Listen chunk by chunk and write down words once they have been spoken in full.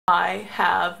I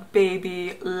have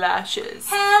baby lashes.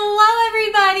 Hello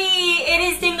everybody!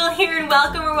 It is Dingle here and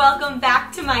welcome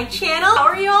back to my channel. How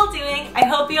are you all doing? I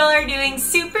hope you all are doing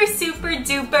super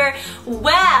duper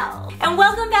well. And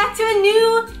welcome back to a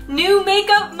new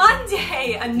Makeup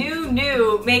Monday. A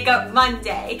new Makeup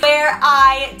Monday where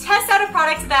I test out a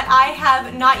product that I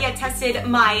have not yet tested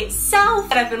myself,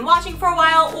 that I've been watching for a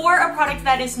while, or a product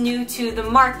that is new to the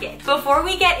market. Before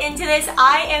we get into this,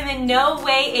 I am in no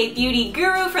way a beauty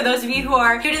guru. For those of you who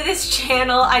are new to this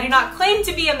channel, I do not claim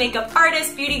to be a makeup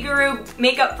artist, beauty guru,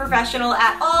 makeup professional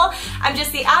at all. I'm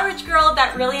just the average girl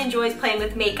that really enjoys playing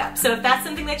with makeup. So if that's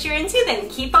something that you're into, then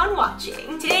keep on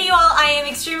watching. Today, you all, I am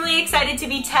extremely excited to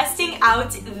be testing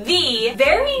out the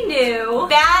very new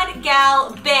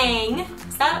BADgal Bang.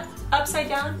 Is that upside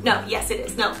down? No, yes it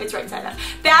is. No, it's right side up.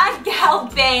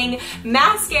 BADgal Bang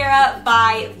Mascara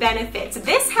by Benefit.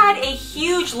 This had a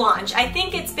huge launch. I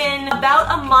think it's been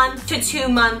about a month to 2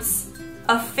 months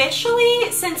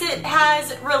officially since it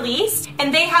has released,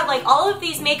 and they had like all of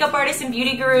these makeup artists and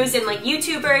beauty gurus and like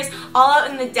YouTubers all out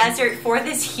in the desert for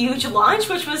this huge launch,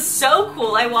 which was so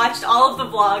cool. I watched all of the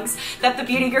vlogs that the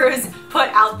beauty gurus put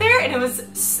out there, and it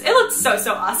looked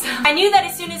so awesome. I knew that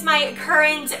as soon as my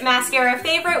current mascara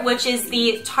favorite, which is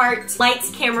the Tarte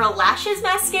Lights Camera Lashes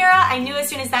mascara, I knew as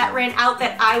soon as that ran out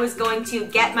that I was going to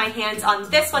get my hands on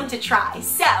this one to try.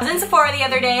 So I was in Sephora the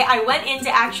other day. I went in to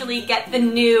actually get the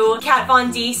new Kat Von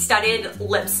D studded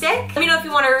lipstick. Let me know if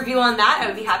you want a review on that. I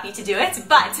would be happy to do it.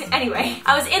 But anyway,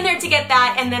 I was in there to get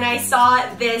that, and then I saw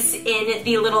this in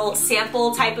the little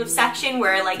sample type of section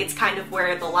where like it's kind of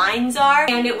where the lines are,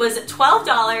 and it was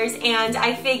 $12, and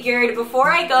I figured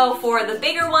before I go for the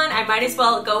bigger one, I might as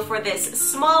well go for this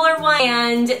smaller one.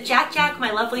 And Jack, my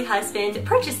lovely husband,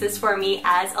 purchased this for me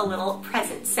as a little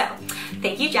present. So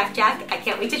thank you, Jack. I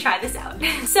can't wait to try this out.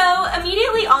 So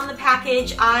immediately on the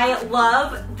package, I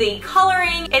love the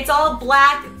coloring. It's all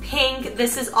black, pink.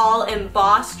 This is all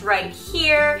embossed right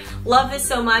here. Love this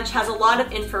so much. Has a lot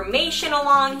of information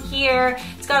along here.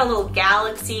 It's got a little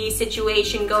galaxy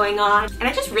situation going on. And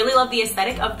I just really love the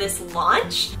aesthetic of this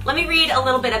launch. Let me read a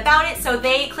little bit about it. So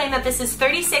they claim that this is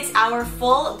 36-hour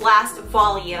full blast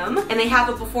volume, and they have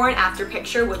a before and after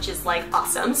picture, which is like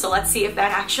awesome. So let's see if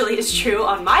that actually is true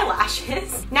on my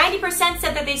lashes. 90%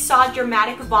 said that they saw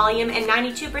dramatic volume, and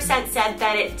 92% said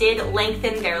that it did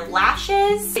lengthen their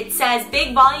lashes. It says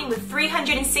big volume with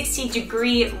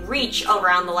 360-degree reach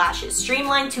around the lashes,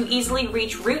 streamlined to easily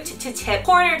reach root to tip,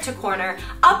 corner to corner,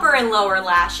 upper and lower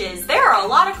lashes. There are a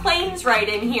lot of claims right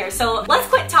in here, so let's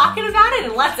quit talking about it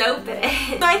and let's open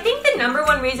it. So I think the number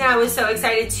one reason I was so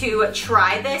excited to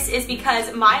try this is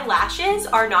because my lashes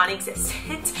are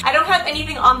non-existent. I don't have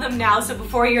anything on them now, so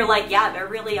before you're like, yeah, they're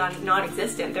really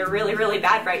non-existent, they're really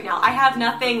bad right now, I have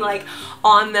nothing like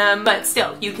on them, but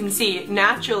still, you can see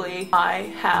naturally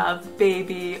I have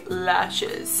baby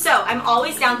lashes. So I'm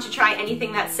always down to try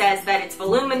anything that says that it's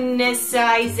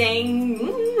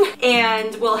voluminizing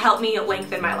and will help me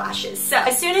lengthen my lashes. So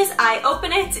as soon as I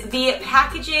open it, the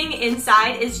packaging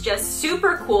inside is just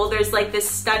super cool. There's like this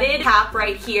studded cap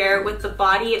right here with the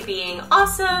body being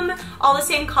awesome, all the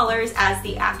same colors as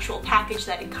the actual package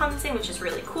that it comes in, which is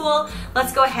really cool.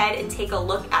 Let's go ahead and take a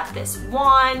look at this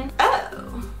wand.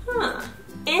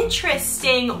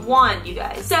 Interesting wand, you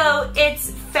guys. So it's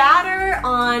fatter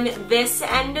on this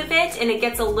end of it, and it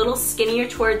gets a little skinnier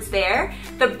towards there.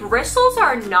 The bristles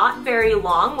are not very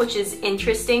long, which is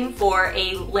interesting for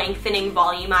a lengthening,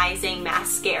 volumizing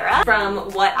mascara from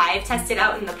what I've tested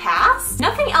out in the past.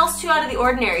 Nothing else too out of the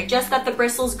ordinary, just that the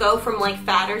bristles go from like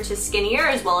fatter to skinnier,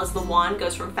 as well as the wand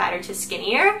goes from fatter to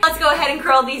skinnier. Let's go ahead and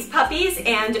curl these puppies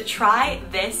and try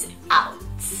this out.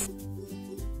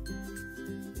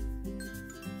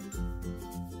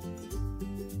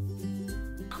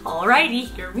 Alrighty,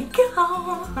 here we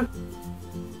go.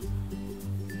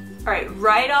 Alright,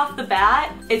 right off the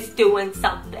bat, it's doing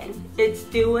something. It's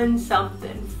doing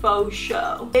something, faux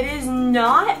show. It is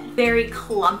not very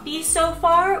clumpy so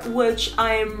far, which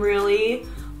I am really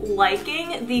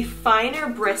liking. The finer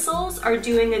bristles are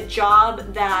doing a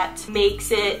job that makes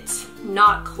it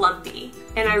not clumpy,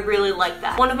 and I really like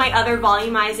that. One of my other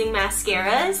volumizing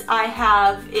mascaras I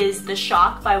have is the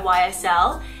Shock by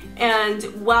YSL, and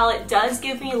while it does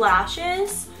give me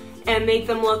lashes, and make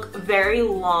them look very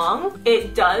long,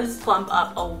 it does plump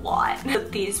up a lot.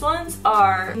 But these ones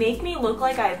make me look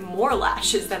like I have more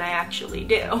lashes than I actually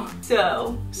do.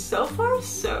 So far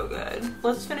so good.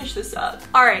 Let's finish this up.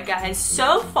 All right guys,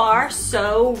 so far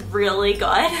so really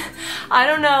good. I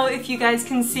don't know if you guys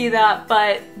can see that,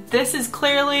 but this is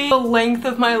clearly the length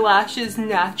of my lashes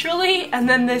naturally, and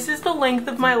then this is the length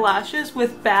of my lashes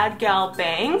with BADgal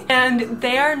Bang, and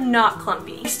they are not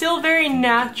clumpy. Still very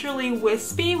naturally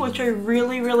wispy, which I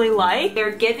really like.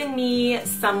 They're giving me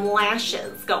some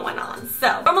lashes going on.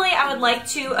 So normally I would like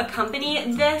to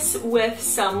accompany this with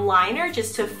some liner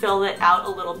just to fill it out a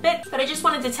little bit, but I just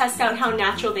wanted to test out how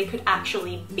natural they could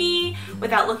actually be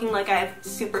without looking like I have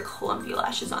super clumpy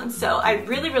lashes on. So I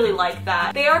really like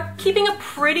that. They are keeping a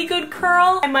pretty good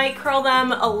curl. I might curl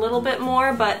them a little bit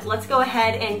more, but let's go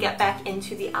ahead and get back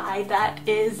into the eye that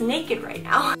is naked right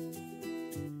now.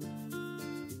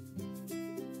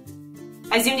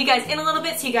 I zoomed you guys in a little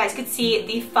bit so you guys could see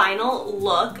the final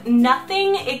look.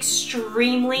 Nothing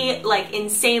extremely, like,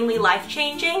 insanely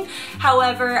life-changing.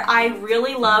 However, I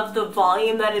really love the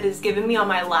volume that it has given me on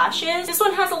my lashes. This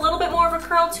one has a little bit more of a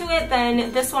curl to it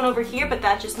than this one over here, but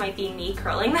that just might be me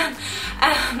curling them.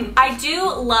 I do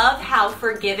love how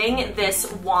forgiving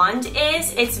this wand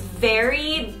is. It's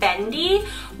very bendy,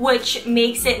 which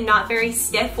makes it not very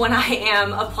stiff when I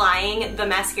am applying the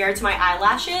mascara to my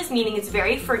eyelashes, meaning it's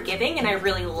very forgiving, and I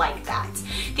really like that.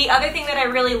 The other thing that I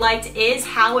really liked is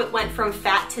how it went from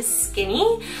fat to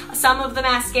skinny. Some of the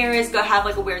mascaras have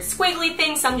like a weird squiggly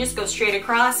thing, some just go straight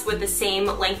across with the same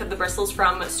length of the bristles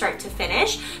from start to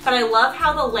finish, but I love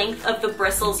how the length of the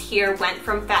bristles here went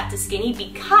from fat to skinny,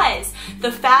 because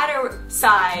the fatter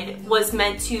side was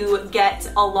meant to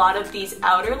get a lot of these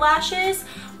outer lashes,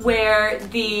 where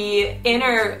the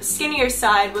inner, skinnier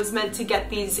side was meant to get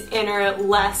these inner,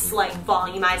 less like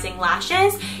volumizing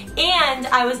lashes. And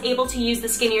I was able to use the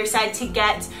skinnier side to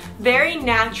get very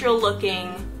natural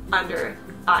looking under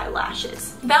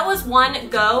eyelashes. That was one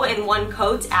go and one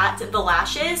coat at the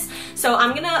lashes. So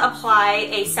I'm gonna apply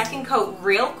a second coat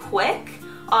real quick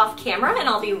off camera, and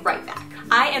I'll be right back.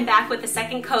 I am back with the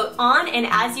second coat on, and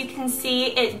as you can see,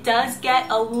 it does get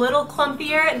a little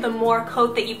clumpier the more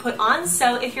coat that you put on.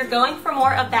 So if you're going for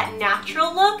more of that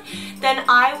natural look, then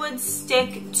I would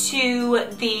stick to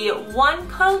the one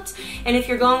coat, and if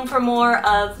you're going for more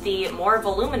of the more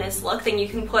voluminous look, then you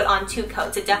can put on 2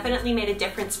 coats. It definitely made a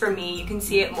difference for me. You can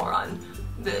see it more on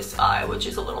this eye, which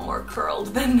is a little more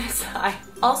curled than this eye.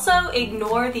 Also,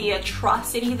 ignore the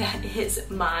atrocity that is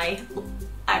my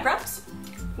eyebrows.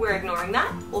 We're ignoring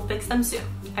that. We'll fix them soon,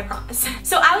 I promise.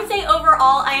 So I would say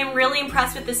overall, I am really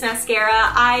impressed with this mascara.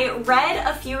 I read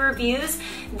a few reviews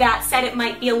that said it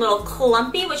might be a little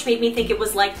clumpy, which made me think it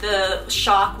was like the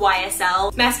Shock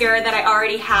YSL mascara that I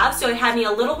already have, so it had me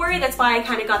a little worried. That's why I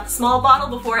kind of got the small bottle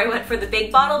before I went for the big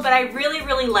bottle, but I really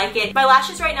like it. My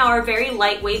lashes right now are very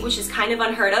lightweight, which is kind of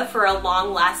unheard of for a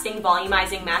long-lasting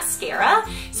volumizing mascara,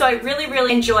 so I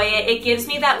really enjoy it. It gives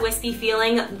me that wispy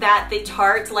feeling that the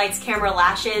Tarte Lights Camera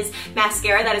Lashes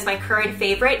mascara, that is my current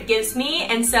favorite, gives me,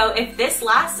 and so if this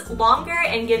lasts longer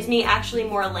and gives me actually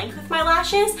more length with my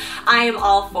lashes, I am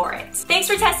all for it. Thanks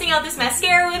for testing out this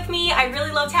mascara with me. I really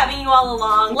loved having you all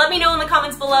along. Let me know in the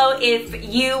comments below if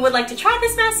you would like to try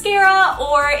this mascara,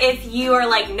 or if you are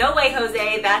like, no way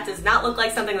Jose, that does not look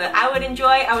like something that I would enjoy.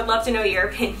 I would love to know your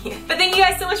opinion. But thank you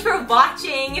guys so much for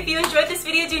watching. If you enjoyed this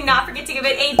video, do not forget to give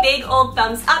it a big old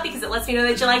thumbs up, because it lets me know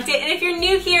that you liked it. And if you're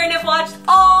new here and have watched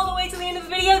all the way to the end of the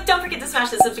video, don't forget to smash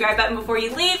the subscribe button before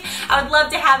you leave. I would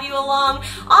love to have you along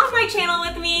on my channel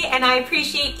with me, and I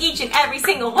appreciate each and every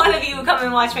single one of you who come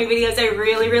and watch my videos. I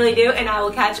really do, and I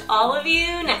will catch all of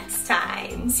you next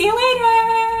time. See you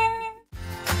later!